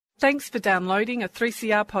Thanks for downloading a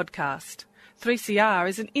 3CR podcast. 3CR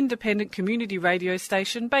is an independent community radio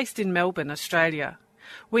station based in Melbourne, Australia.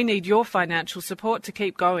 We need your financial support to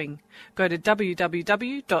keep going. Go to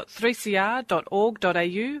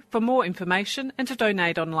www.3cr.org.au for more information and to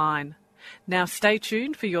donate online. Now stay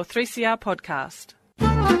tuned for your 3CR podcast.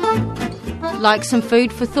 Like some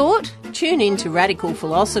food for thought? Tune in to Radical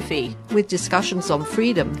Philosophy with discussions on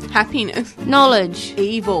freedom, happiness, knowledge,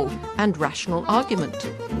 evil and rational argument.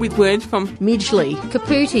 With words from Midgley,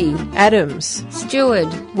 Caputi, Adams, Stewart,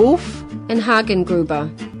 Wolf and Hagengruber.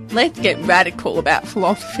 Let's get radical about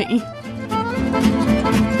philosophy.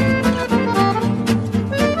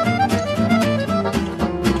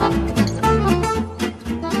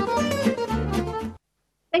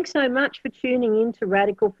 Thanks so much for tuning in to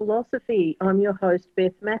Radical Philosophy. I'm your host,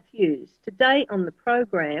 Beth Matthews. Today on the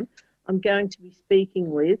program, I'm going to be speaking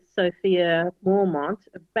with Sophia Mormont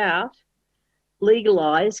about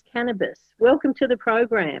legalised cannabis. Welcome to the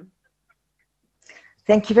program.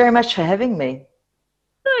 Thank you very much for having me.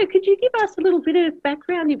 So, could you give us a little bit of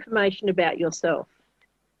background information about yourself?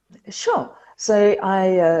 Sure. So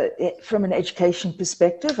from an education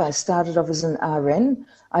perspective, I started off as an RN.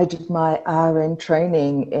 I did my RN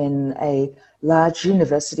training in a large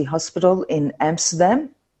university hospital in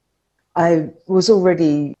Amsterdam. I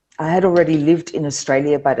had already lived in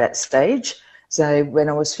Australia by that stage. So when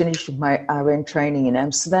I was finished with my RN training in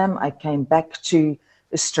Amsterdam, I came back to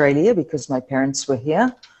Australia because my parents were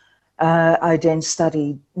here. I then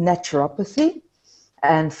studied naturopathy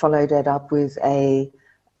and followed that up with a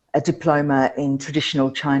diploma in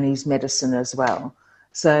traditional Chinese medicine as well.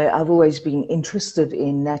 So I've always been interested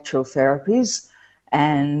in natural therapies,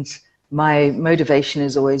 and my motivation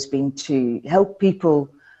has always been to help people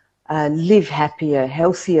live happier,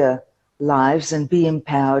 healthier lives and be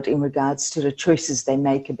empowered in regards to the choices they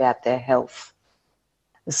make about their health.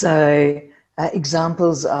 So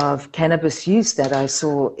examples of cannabis use that I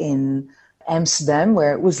saw in Amsterdam,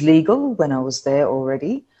 where it was legal when I was there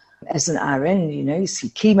already. As an RN, you see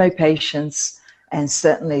chemo patients and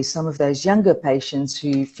certainly some of those younger patients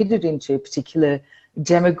who fitted into a particular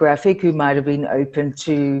demographic who might have been open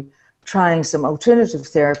to trying some alternative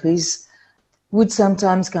therapies would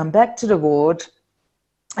sometimes come back to the ward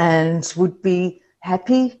and would be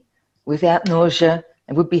happy without nausea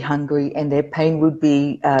and would be hungry, and their pain would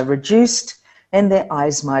be reduced, and their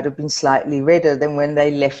eyes might have been slightly redder than when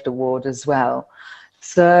they left the ward as well.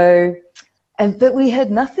 But we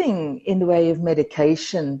had nothing in the way of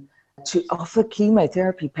medication to offer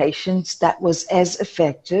chemotherapy patients that was as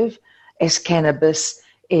effective as cannabis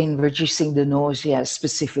in reducing the nausea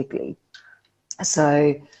specifically.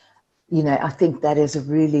 So, I think that is a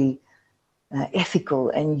really ethical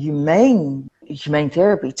and humane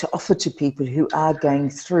therapy to offer to people who are going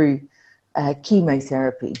through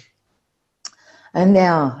chemotherapy. And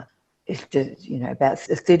now, about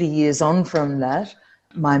 30 years on from that,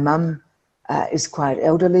 my mum is quite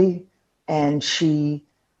elderly, and she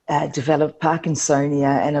developed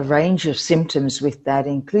Parkinsonia and a range of symptoms with that,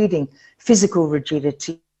 including physical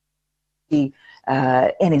rigidity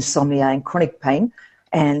and insomnia and chronic pain.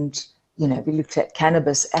 And, we looked at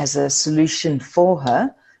cannabis as a solution for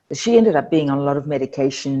her. But she ended up being on a lot of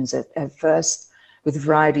medications at first with a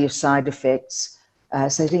variety of side effects.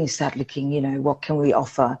 So then you start looking, what can we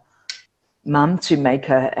offer Mum to make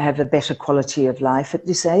her have a better quality of life at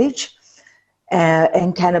this age?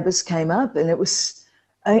 And cannabis came up, and it was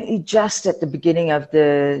only just at the beginning of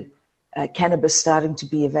the cannabis starting to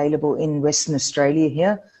be available in Western Australia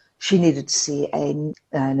here. She needed to see a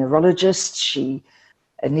neurologist. She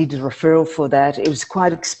needed a referral for that. It was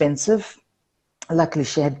quite expensive. Luckily,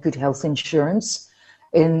 she had good health insurance,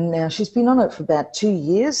 and now she's been on it for about 2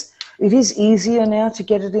 years. It is easier now to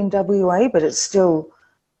get it in WA, but it still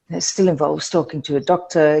involves talking to a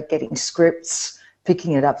doctor, getting scripts,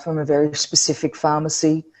 picking it up from a very specific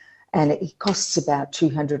pharmacy, and it costs about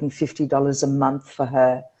 $250 a month for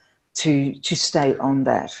her to stay on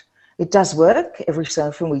that. It does work. Every so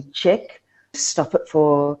often we check,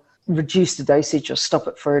 reduce the dosage or stop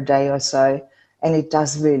it for a day or so, and it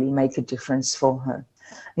does really make a difference for her.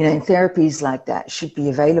 And therapies like that should be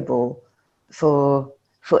available for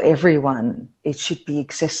everyone. It should be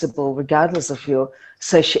accessible regardless of your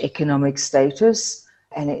socioeconomic status.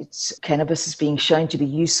 And cannabis is being shown to be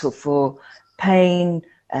useful for pain,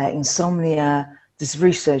 insomnia. There's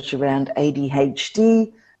research around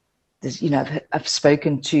ADHD. I've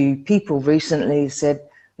spoken to people recently who said,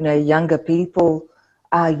 younger people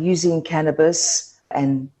are using cannabis,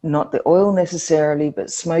 and not the oil necessarily,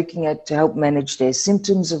 but smoking it to help manage their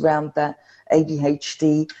symptoms around that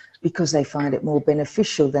ADHD. because they find it more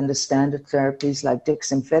beneficial than the standard therapies like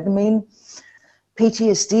dexamphetamine.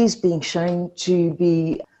 PTSD is being shown to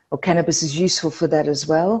be, or cannabis is useful for that as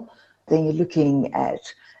well. Then you're looking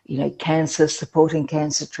at, cancer, supporting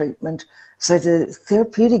cancer treatment. So the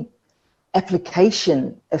therapeutic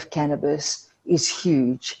application of cannabis is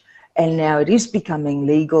huge. And now it is becoming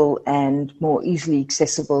legal and more easily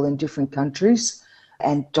accessible in different countries.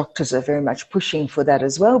 And doctors are very much pushing for that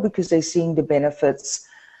as well because they're seeing the benefits.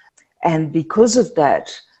 And because of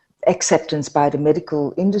that acceptance by the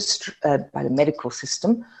medical industry, by the medical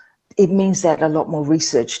system, it means that a lot more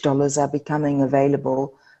research dollars are becoming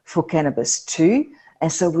available for cannabis too.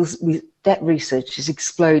 And so that research is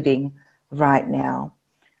exploding right now.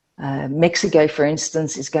 Mexico, for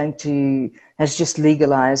instance, has just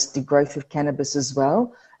legalized the growth of cannabis as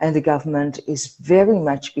well. And the government is very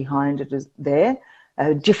much behind it there.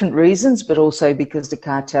 Different reasons, but also because the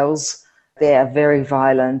cartels, they are very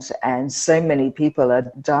violent and so many people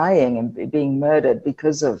are dying and being murdered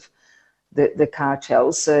because of the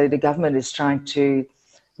cartels. So the government is trying to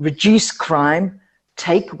reduce crime,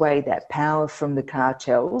 take away that power from the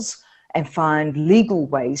cartels and find legal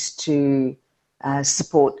ways to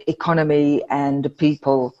support economy and the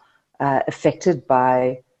people affected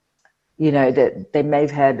by, that they may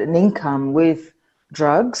have had an income with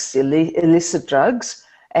drugs, illicit drugs,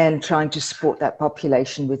 and trying to support that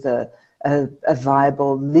population with a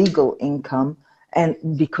viable legal income.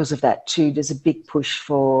 And because of that too, there's a big push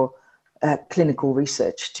for clinical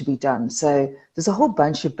research to be done. So there's a whole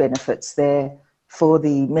bunch of benefits there for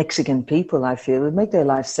the Mexican people, I feel. It would make their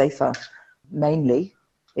life safer, mainly,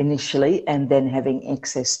 initially, and then having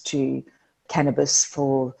access to cannabis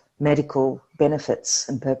for medical benefits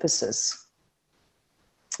and purposes.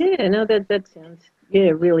 Yeah, no, that sounds,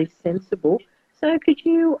 really sensible. So could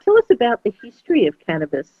you tell us about the history of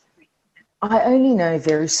cannabis? I only know a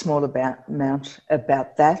very small amount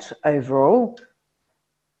about that overall.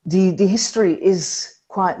 The history is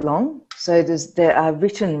quite long. So there are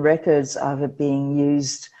written records of it being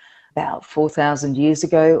used about 4,000 years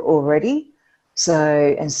ago already.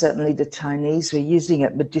 So, and certainly the Chinese were using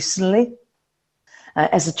it medicinally.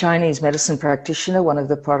 As a Chinese medicine practitioner, one of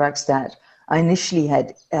the products that I initially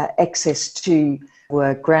had access to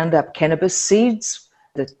were ground up cannabis seeds.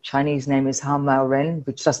 The Chinese name is Haomao Ren,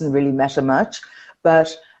 which doesn't really matter much,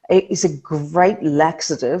 but it is a great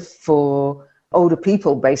laxative for older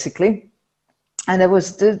people, basically. And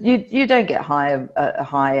you don't get a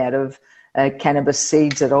high out of cannabis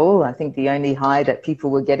seeds at all. I think the only high that people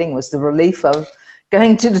were getting was the relief of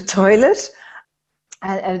going to the toilet.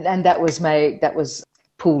 And that was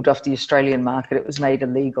pulled off the Australian market. It was made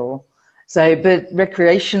illegal. So, but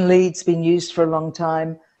recreationally, it's been used for a long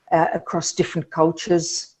time across different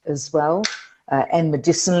cultures as well, and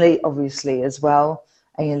medicinally, obviously, as well.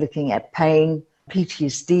 And you're looking at pain,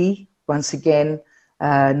 PTSD, once again,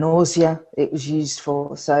 nausea, it was used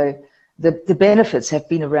for. So the benefits have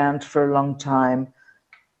been around for a long time.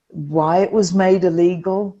 Why it was made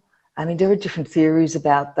illegal, I mean, there are different theories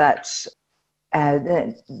about that.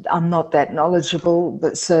 I'm not that knowledgeable,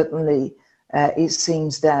 but certainly it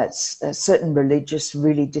seems that certain religious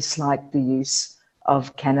really dislike the use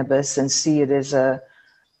of cannabis and see it as a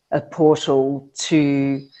portal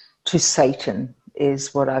to Satan,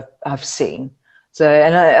 is what I've seen. So,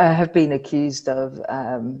 and I have been accused of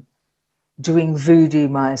doing voodoo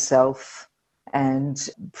myself and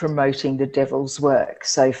promoting the devil's work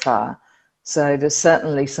so far. So there's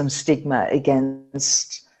certainly some stigma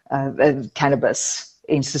against cannabis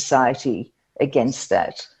in society against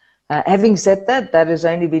that. Having said that, that has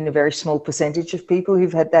only been a very small percentage of people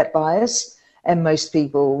who've had that bias. And most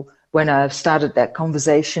people, when I've started that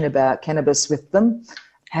conversation about cannabis with them,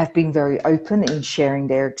 have been very open in sharing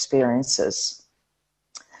their experiences.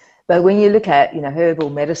 But when you look at,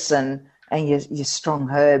 herbal medicine and your strong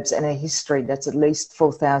herbs and a history that's at least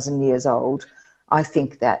 4,000 years old, I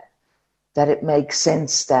think that it makes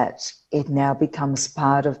sense that it now becomes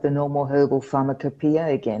part of the normal herbal pharmacopoeia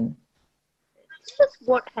again. Just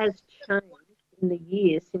what has changed in the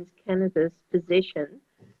years since cannabis possession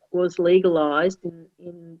was legalised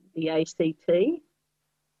in the ACT?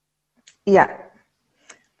 Yeah.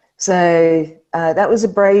 So that was a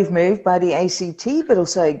brave move by the ACT, but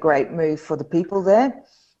also a great move for the people there.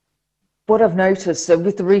 What I've noticed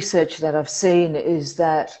with the research that I've seen is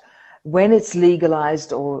that when it's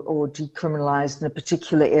legalised or decriminalised in a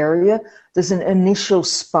particular area, there's an initial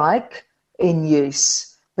spike in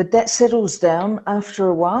use, but that settles down after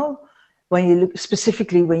a while. When you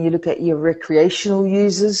look at your recreational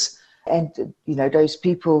users and, those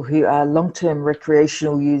people who are long-term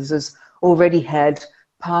recreational users already had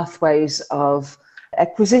pathways of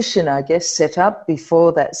acquisition, I guess, set up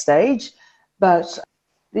before that stage. But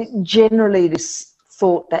generally it is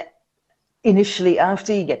thought that initially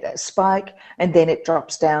after you get that spike, and then it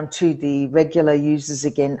drops down to the regular users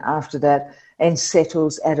again after that and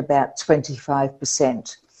settles at about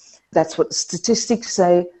 25%. That's what the statistics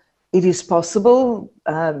say. It is possible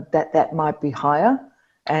that might be higher,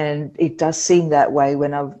 and it does seem that way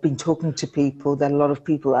when I've been talking to people, that a lot of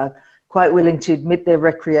people are quite willing to admit their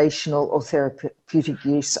recreational or therapeutic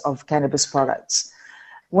use of cannabis products.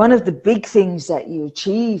 One of the big things that you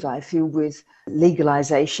achieve, I feel, with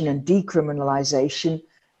legalization and decriminalization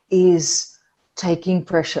is taking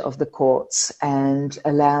pressure off the courts and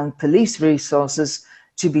allowing police resources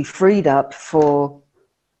to be freed up for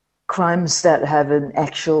crimes that have an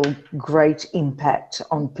actual great impact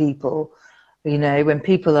on people. You know, when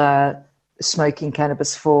people are smoking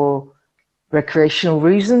cannabis for recreational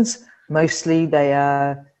reasons, mostly they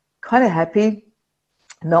are kind of happy,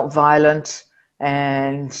 not violent,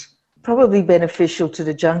 and probably beneficial to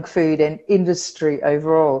the junk food and industry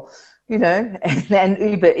overall, you know, and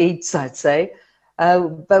Uber Eats, I'd say.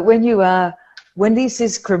 But when this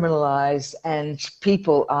is criminalized and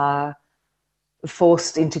people are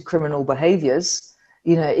forced into criminal behaviors,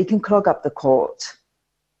 you know, it can clog up the court.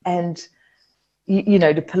 And, you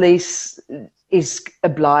know, the police is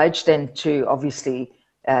obliged then to obviously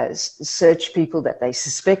search people that they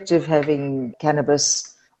suspect of having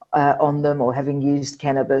cannabis on them or having used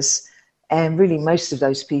cannabis. And really most of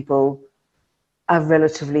those people are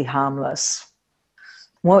relatively harmless.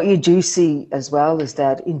 What you do see as well is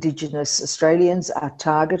that Indigenous Australians are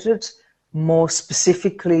targeted more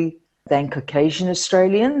specifically than Caucasian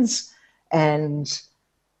Australians. And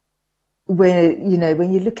when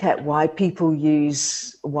you look at why people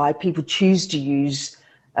choose to use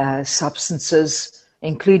substances,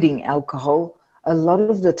 including alcohol, a lot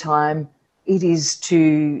of the time it is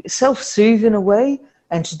to self-soothe in a way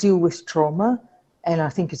and to deal with trauma. And I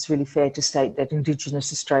think it's really fair to state that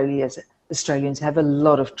Indigenous Australians have a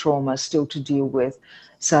lot of trauma still to deal with.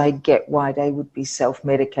 So I get why they would be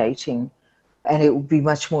self-medicating. And it would be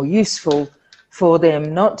much more useful for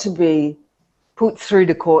them not to be put through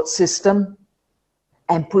the court system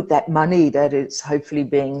and put that money that is hopefully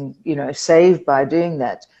being, you know, saved by doing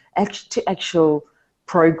that to actual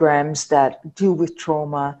programs that deal with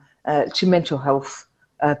trauma, to mental health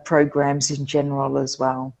programs in general as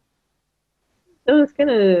well. So I was going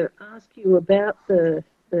to ask you about the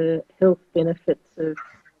health benefits of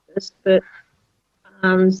cannabis, but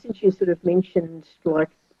since you sort of mentioned like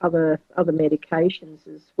other medications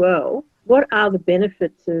as well, what are the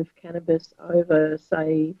benefits of cannabis over,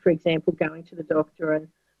 say, for example, going to the doctor and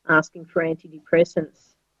asking for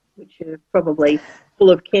antidepressants, which are probably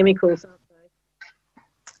full of chemicals, aren't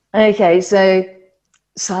they? Okay, so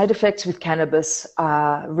side effects with cannabis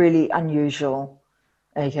are really unusual.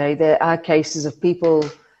 Okay, there are cases of people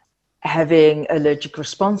having allergic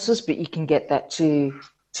responses, but you can get that to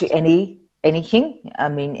anything. I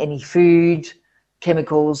mean, any food,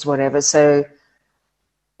 chemicals, whatever. So,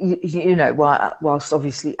 you know, whilst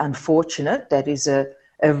obviously unfortunate, that is a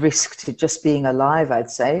risk to just being alive, I'd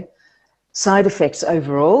say. Side effects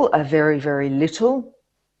overall are very, very little.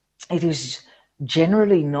 It is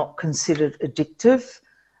generally not considered addictive.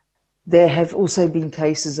 There have also been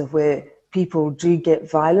cases of where people do get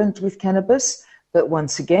violent with cannabis, but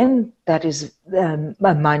once again, that is a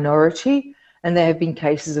minority. And there have been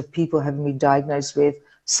cases of people having been diagnosed with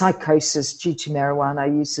psychosis due to marijuana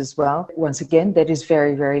use as well. Once again, that is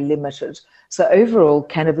very, very limited. So overall,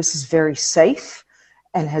 cannabis is very safe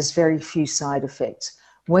and has very few side effects.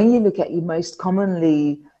 When you look at your most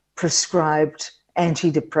commonly prescribed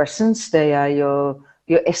antidepressants, they are your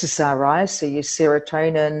SSRIs, so your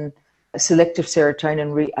selective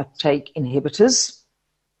serotonin reuptake inhibitors.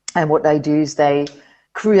 And what they do is they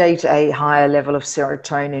create a higher level of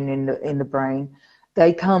serotonin in the brain.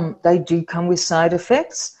 They do come with side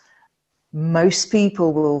effects. Most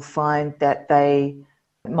people will find that they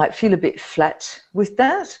might feel a bit flat with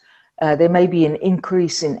that. There may be an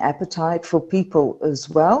increase in appetite for people as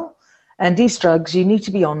well. And these drugs, you need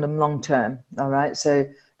to be on them long term, all right? So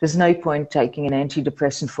there's no point taking an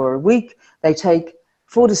antidepressant for a week. They take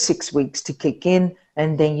 4 to 6 weeks to kick in,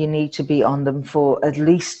 and then you need to be on them for at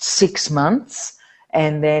least 6 months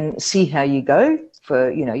and then see how you go.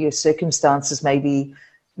 For, you know, your circumstances may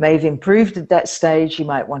have improved at that stage. You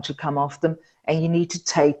might want to come off them, and you need to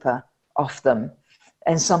taper off them.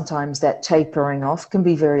 And sometimes that tapering off can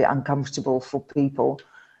be very uncomfortable for people,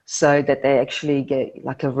 so that they actually get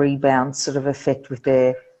like a rebound sort of effect with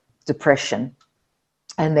their depression.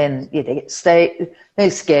 And then they're scared,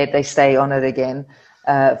 they stay on it again.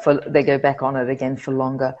 they go back on it again for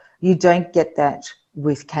longer. You don't get that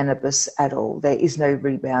with cannabis at all. There is no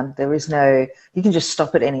rebound. You can just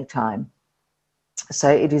stop at any time. So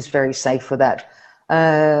it is very safe for that.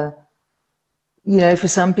 For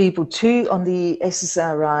some people too, on the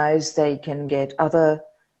SSRIs, they can get other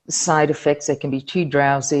side effects. They can be too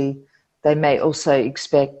drowsy. They may also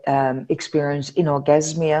experience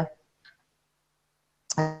inorgasmia.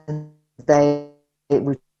 And they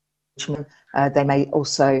may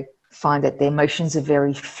also find that their emotions are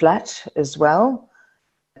very flat as well.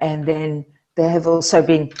 And then there have also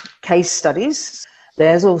been case studies.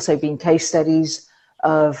 There's also been case studies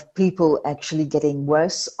of people actually getting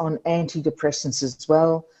worse on antidepressants as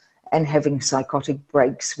well and having psychotic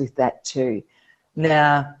breaks with that too.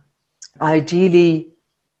 Now, ideally,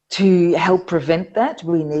 to help prevent that,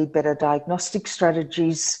 we need better diagnostic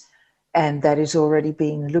strategies, and that is already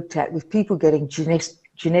being looked at with people getting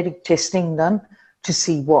genetic testing done to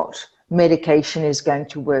see what medication is going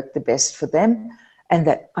to work the best for them. And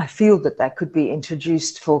that I feel that could be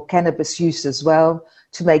introduced for cannabis use as well,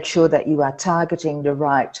 to make sure that you are targeting the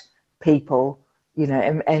right people,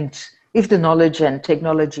 and if the knowledge and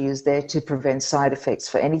technology is there to prevent side effects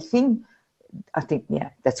for anything, I think,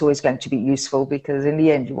 that's always going to be useful, because in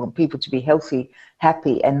the end, you want people to be healthy,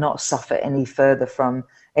 happy, and not suffer any further from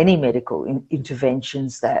any medical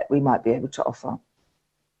interventions that we might be able to offer.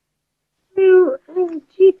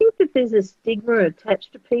 Do you think that there's a stigma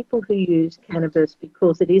attached to people who use cannabis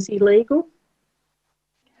because it is illegal?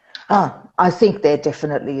 I think there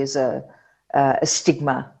definitely is a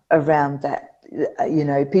stigma around that.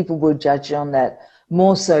 People will judge on that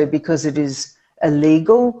more so because it is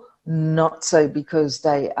illegal, not so because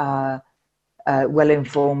they are well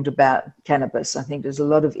informed about cannabis. I think there's a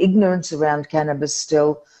lot of ignorance around cannabis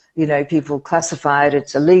still. People classify it,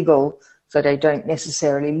 it's illegal, so they don't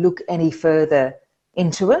necessarily look any further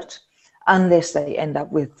into it unless they end up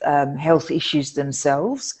with health issues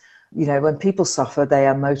themselves. When people suffer, they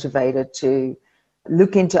are motivated to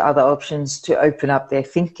look into other options, to open up their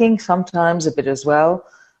thinking sometimes a bit as well,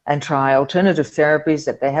 and try alternative therapies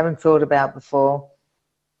that they haven't thought about before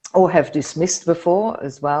or have dismissed before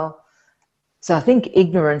as well. So I think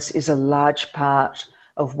ignorance is a large part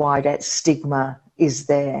of why that stigma is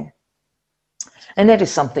there. And that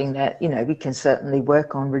is something that, we can certainly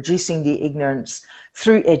work on, reducing the ignorance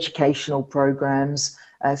through educational programs,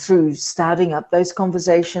 through starting up those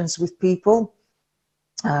conversations with people.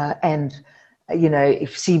 And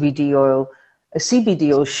if CBD oil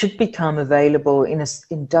should become available in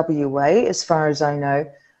WA, as far as I know,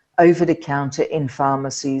 over the counter in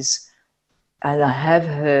pharmacies. And I have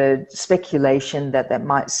heard speculation that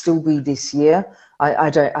might still be this year.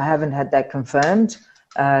 I haven't had that confirmed.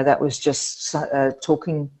 That was just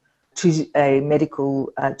talking to a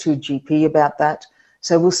GP about that.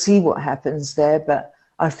 So we'll see what happens there. But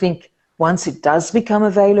I think once it does become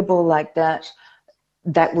available like that,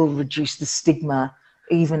 that will reduce the stigma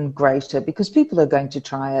even greater, because people are going to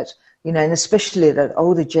try it, and especially that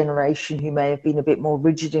older generation who may have been a bit more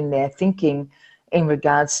rigid in their thinking in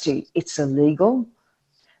regards to it's illegal.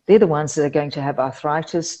 They're the ones that are going to have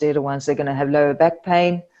arthritis. They're the ones that are going to have lower back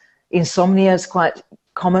pain. Insomnia is quite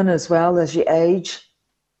common as well as you age.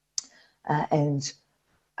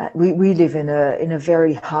 We live in a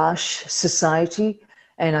very harsh society,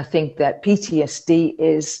 and I think that PTSD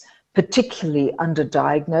is particularly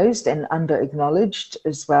underdiagnosed and underacknowledged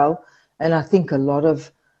as well. And I think a lot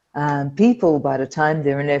of people, by the time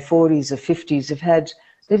they're in their 40s or 50s,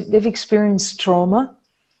 they've experienced trauma,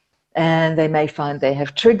 and they may find they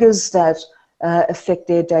have triggers that affect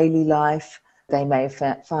their daily life. They may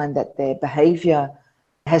find that their behavior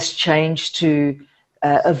has changed to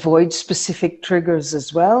avoid specific triggers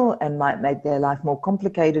as well, and might make their life more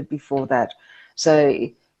complicated before that. So,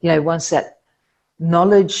 once that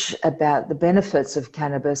knowledge about the benefits of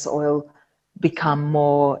cannabis oil become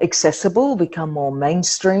more accessible, become more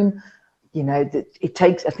mainstream, it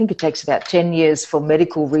takes about 10 years for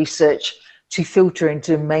medical research to filter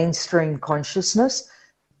into mainstream consciousness,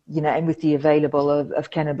 and with the available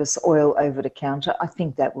of cannabis oil over the counter, I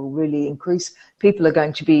think that will really increase. People are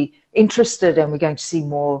going to be interested, and we're going to see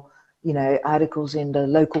more, articles in the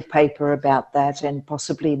local paper about that, and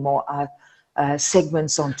possibly more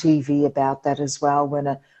segments on TV about that as well. When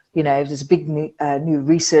if there's a big new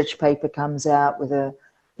research paper comes out with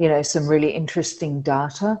some really interesting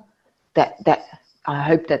data, that I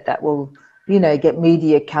hope that will get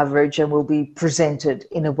media coverage and will be presented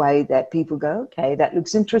in a way that people go, okay, that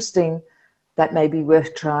looks interesting, that may be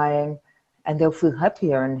worth trying, and they'll feel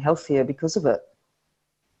happier and healthier because of it.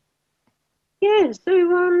 Yeah,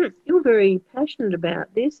 so you're very passionate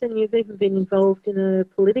about this, and you've even been involved in a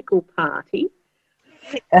political party.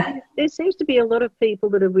 There seems to be a lot of people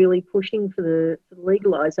that are really pushing for the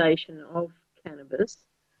legalisation of cannabis.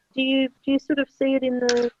 Do you sort of see it in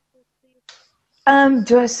the?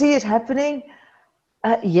 Do I see it happening?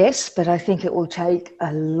 Yes, but I think it will take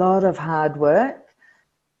a lot of hard work.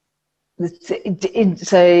 In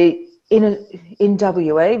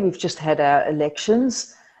WA, we've just had our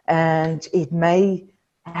elections, and it may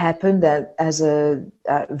happen that as a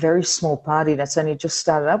very small party that's only just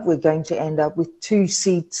started up, we're going to end up with 2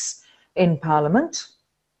 seats in Parliament.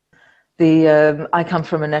 I come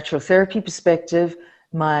from a natural therapy perspective.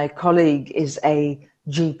 My colleague is a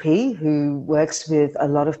GP who works with a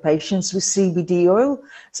lot of patients with CBD oil.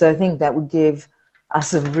 So I think that would give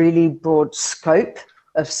us a really broad scope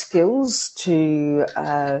of skills to,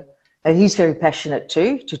 and he's very passionate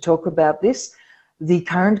too, to talk about this. The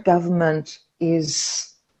current government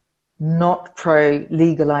is not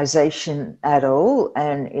pro-legalisation at all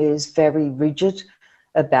and is very rigid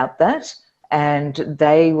about that. And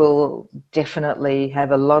they will definitely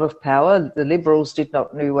have a lot of power. The Liberals did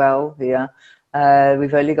not do well here.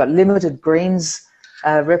 We've only got limited Greens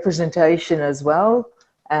representation as well.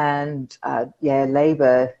 And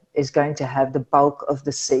Labor is going to have the bulk of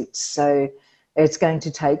the seats. So it's going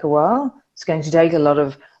to take a while. It's going to take a lot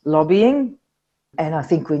of lobbying. And I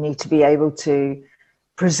think we need to be able to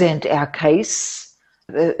present our case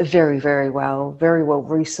very, very well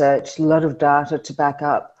researched, a lot of data to back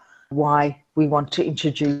up why we want to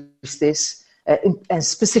introduce this. And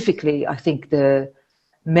specifically, I think the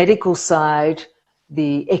medical side,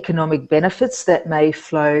 the economic benefits that may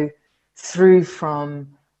flow through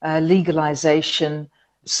from legalization,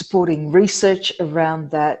 supporting research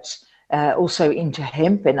around that, also into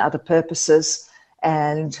hemp and other purposes,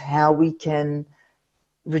 and how we can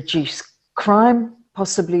reduce crime,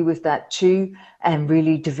 possibly with that too, and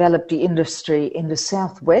really develop the industry in the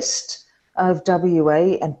southwest of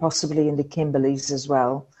WA and possibly in the Kimberleys as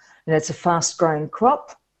well. And it's a fast-growing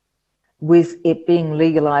crop, with it being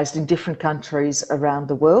legalized in different countries around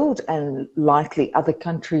the world, and likely other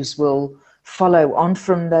countries will follow on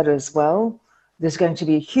from that as well. There's going to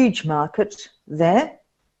be a huge market there.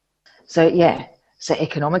 So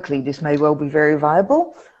economically, this may well be very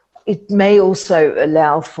viable. It may also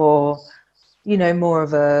allow for, more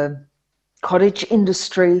of a cottage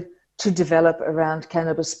industry to develop around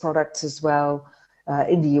cannabis products as well.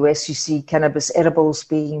 In the US, you see cannabis edibles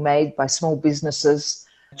being made by small businesses,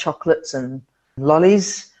 chocolates and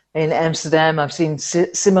lollies. In Amsterdam, I've seen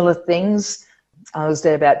similar things. I was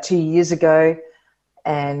there about 2 years ago,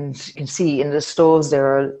 and you can see in the stores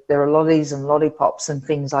there are lollies and lollipops and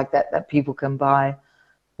things like that people can buy.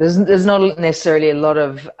 There's not necessarily a lot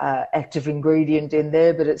of active ingredient in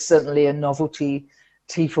there, but it's certainly a novelty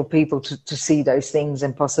for people to see those things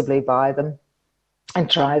and possibly buy them and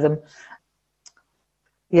try them.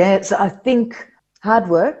 Yeah, so I think hard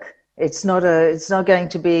work. It's not going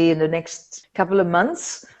to be in the next couple of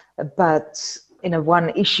months, but in a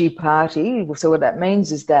one-issue party. So what that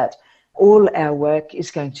means is that all our work is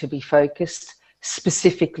going to be focused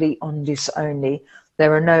specifically on this only.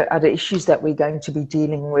 There are no other issues that we're going to be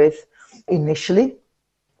dealing with initially.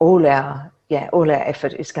 All our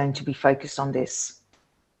effort is going to be focused on this.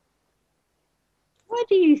 Why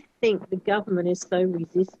do you think the government is so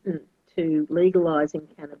resistant to legalising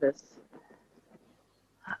cannabis?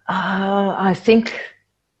 I think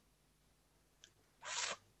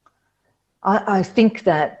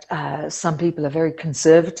that some people are very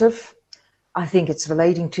conservative. I think it's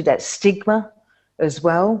relating to that stigma as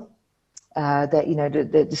well.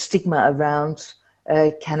 The stigma around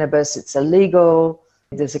cannabis, it's illegal.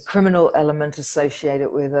 There's a criminal element associated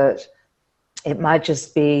with it. It might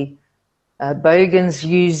just be bogans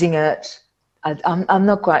using it. I'm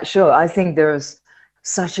not quite sure. I think there's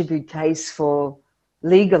such a good case for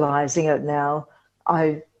legalizing it now.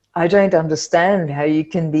 I don't understand how you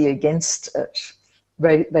can be against it,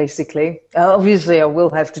 basically. Obviously, I will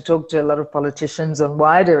have to talk to a lot of politicians on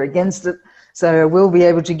why they're against it, so I will be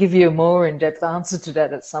able to give you a more in-depth answer to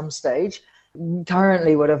that at some stage.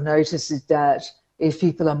 Currently, what I've noticed is that if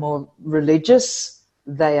people are more religious,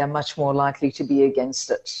 they are much more likely to be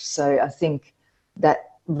against it. So I think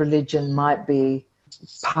that religion might be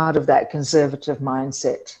part of that conservative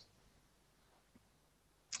mindset.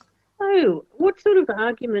 So what sort of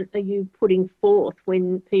argument are you putting forth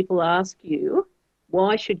when people ask you,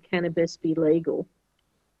 why should cannabis be legal?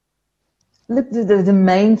 Look, the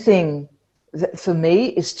main thing for me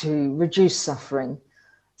is to reduce suffering.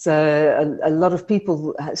 So a lot of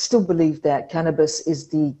people still believe that cannabis is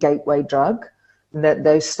the gateway drug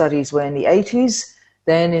Those studies were in the 80s.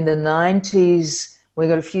 Then in the 90s, we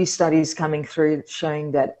got a few studies coming through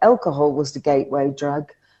showing that alcohol was the gateway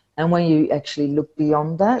drug. And when you actually look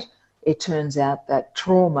beyond that, it turns out that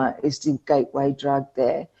trauma is the gateway drug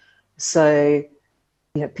there. So,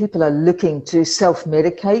 people are looking to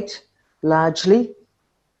self-medicate largely.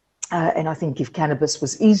 And I think if cannabis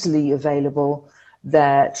was easily available,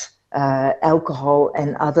 that alcohol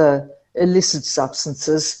and other illicit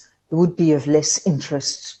substances would be of less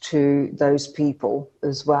interest to those people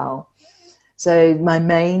as well. So my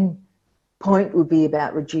main point would be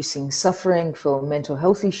about reducing suffering for mental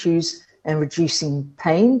health issues and reducing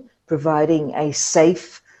pain, providing a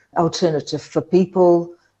safe alternative for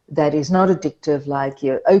people that is not addictive, like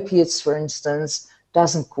your opiates, for instance,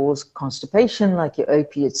 doesn't cause constipation like your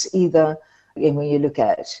opiates either. And when you look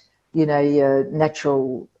at, your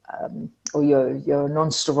natural or your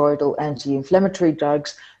non-steroidal anti-inflammatory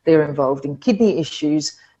drugs, they're involved in kidney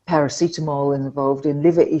issues, paracetamol involved in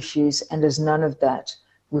liver issues, and there's none of that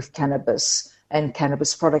with cannabis. And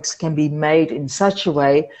cannabis products can be made in such a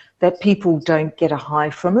way that people don't get a high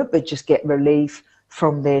from it, but just get relief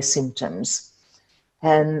from their symptoms.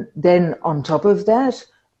 And then on top of that,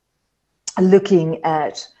 looking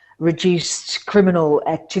at reduced criminal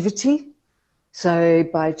activity. So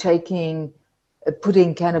by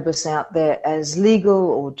putting cannabis out there as legal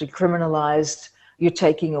or decriminalized, you're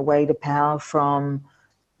taking away the power from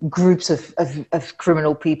groups of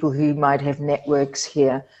criminal people who might have networks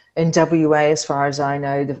here. In WA, as far as I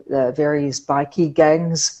know, the various bikie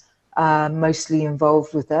gangs are mostly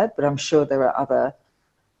involved with that, but I'm sure there are other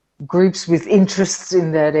groups with interests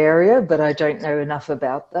in that area, but I don't know enough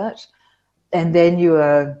about that. And then you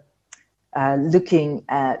are looking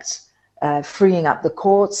at freeing up the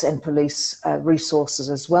courts and police resources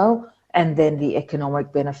as well, and then the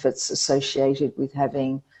economic benefits associated with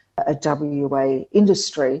having a WA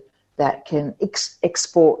industry that can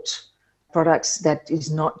export products that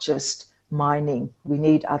is not just mining. We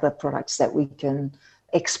need other products that we can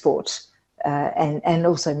export and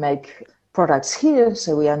also make products here,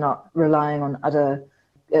 so we are not relying on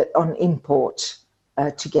on import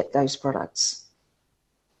to get those products.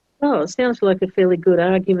 Oh, it sounds like a fairly good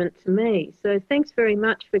argument to me. So thanks very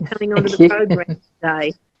much for coming onto the program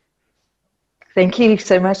today. Thank you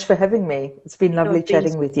so much for having me. It's been lovely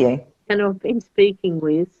chatting with you. And I've been speaking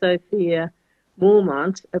with Sophia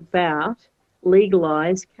Mormont about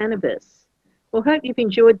legalised cannabis. Well, hope you've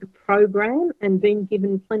enjoyed the program and been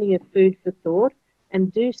given plenty of food for thought.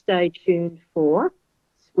 And do stay tuned for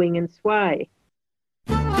Swing and Sway.